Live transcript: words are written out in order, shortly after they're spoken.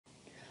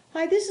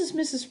Hi, this is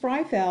Mrs.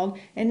 Fraifeld,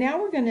 and now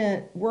we're going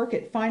to work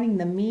at finding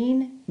the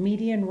mean,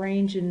 median,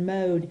 range, and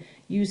mode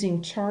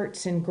using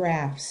charts and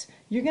graphs.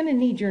 You're going to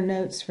need your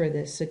notes for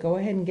this, so go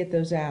ahead and get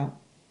those out.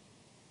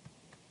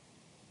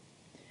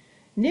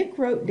 Nick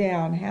wrote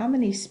down how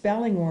many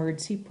spelling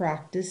words he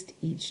practiced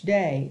each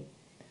day.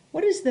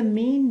 What is the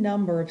mean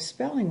number of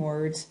spelling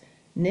words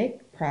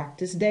Nick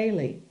practiced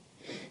daily?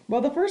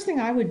 Well, the first thing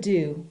I would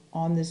do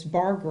on this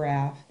bar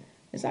graph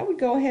is I would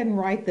go ahead and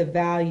write the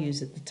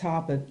values at the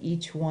top of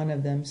each one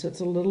of them so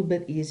it's a little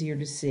bit easier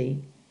to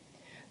see.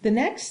 The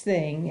next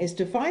thing is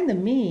to find the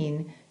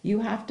mean, you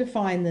have to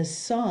find the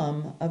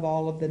sum of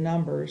all of the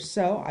numbers,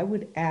 so I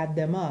would add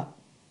them up.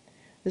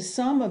 The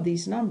sum of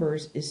these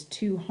numbers is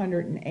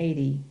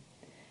 280.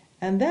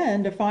 And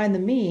then to find the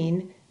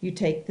mean, you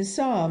take the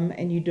sum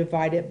and you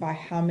divide it by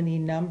how many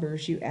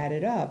numbers you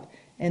added up.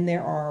 And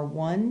there are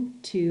 1,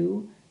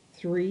 2,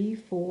 3,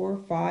 4,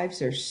 5,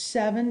 there's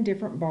 7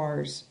 different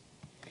bars.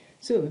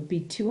 So it would be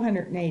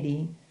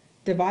 280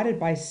 divided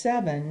by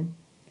 7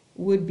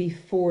 would be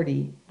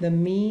 40. The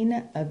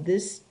mean of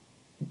this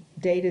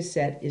data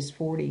set is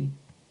 40.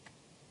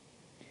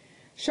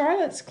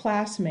 Charlotte's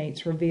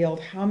classmates revealed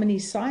how many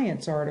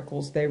science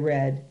articles they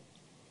read.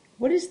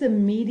 What is the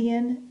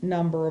median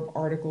number of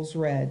articles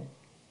read?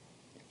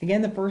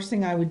 Again, the first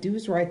thing I would do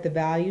is write the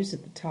values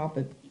at the top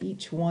of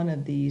each one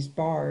of these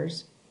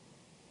bars.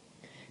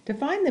 To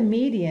find the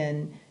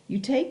median, you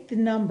take the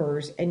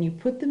numbers and you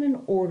put them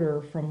in order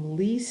from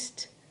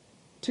least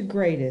to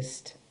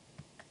greatest.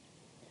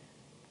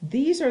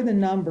 These are the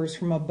numbers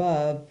from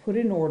above put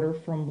in order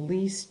from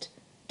least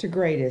to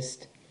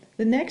greatest.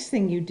 The next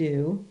thing you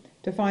do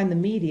to find the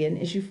median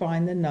is you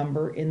find the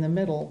number in the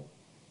middle.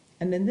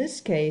 And in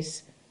this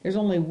case, there's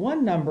only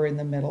one number in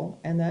the middle,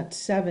 and that's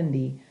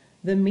 70.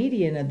 The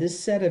median of this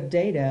set of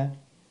data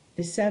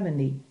is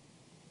 70.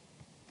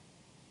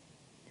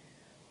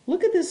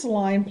 Look at this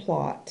line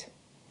plot.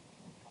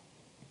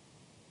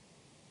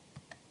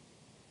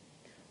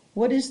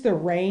 What is the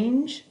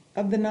range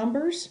of the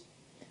numbers?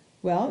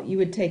 Well, you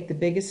would take the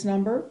biggest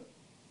number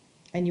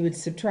and you would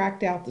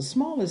subtract out the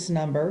smallest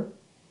number.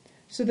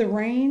 So the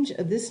range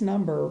of this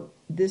number,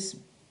 this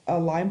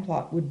line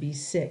plot would be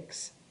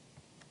 6.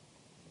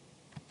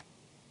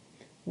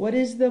 What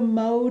is the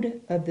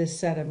mode of this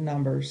set of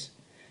numbers?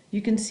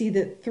 You can see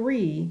that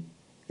 3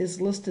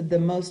 is listed the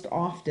most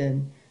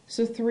often,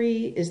 so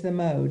 3 is the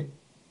mode.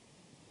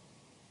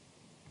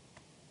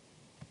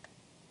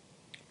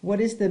 What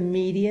is the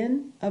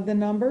median of the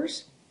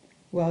numbers?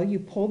 Well, you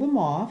pull them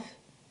off.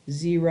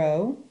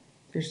 0,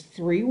 there's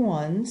 3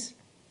 1s.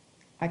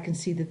 I can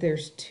see that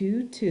there's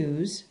 2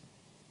 2s,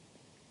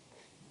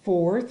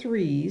 4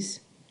 3s,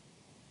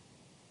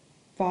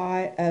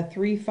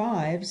 3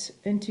 5s,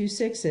 and 2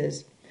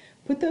 6s.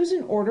 Put those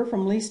in order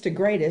from least to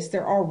greatest.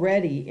 They're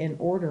already in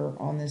order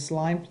on this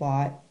line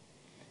plot.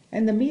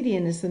 And the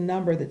median is the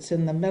number that's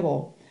in the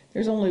middle.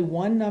 There's only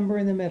one number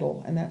in the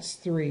middle, and that's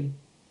 3.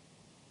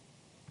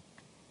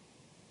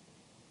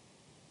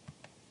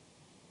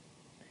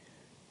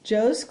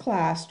 Joe's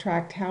class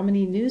tracked how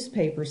many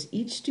newspapers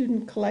each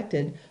student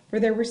collected for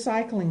their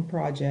recycling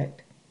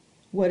project.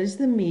 What is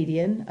the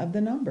median of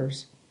the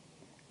numbers?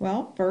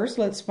 Well, first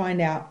let's find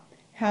out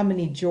how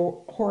many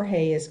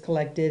Jorge has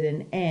collected,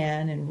 and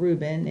Ann, and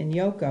Ruben, and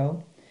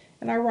Yoko,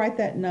 and I write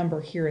that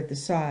number here at the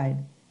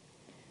side.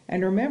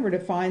 And remember, to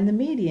find the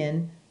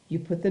median, you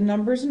put the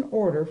numbers in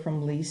order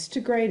from least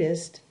to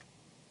greatest,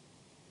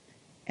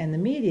 and the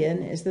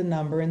median is the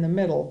number in the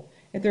middle.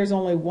 If there's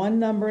only one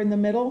number in the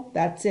middle,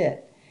 that's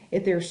it.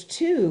 If there's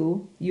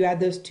 2, you add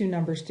those 2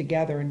 numbers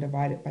together and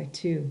divide it by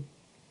 2.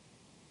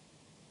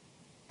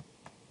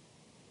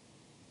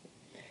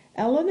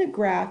 Elena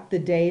graphed the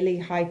daily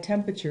high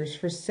temperatures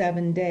for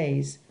 7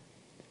 days.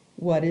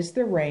 What is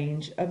the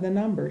range of the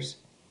numbers?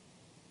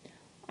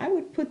 I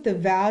would put the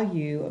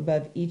value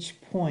above each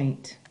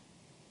point.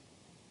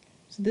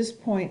 So this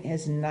point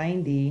has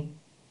 90,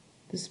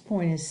 this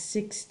point is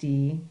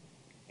 60,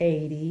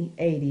 80,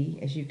 80,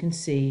 as you can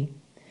see.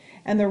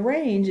 And the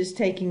range is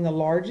taking the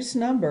largest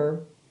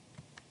number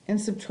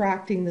and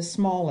subtracting the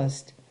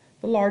smallest.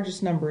 The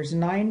largest number is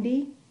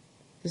 90.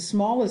 The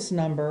smallest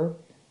number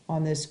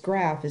on this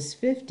graph is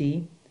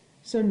 50.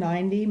 So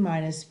 90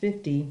 minus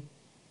 50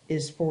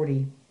 is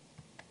 40.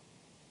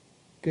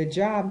 Good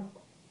job.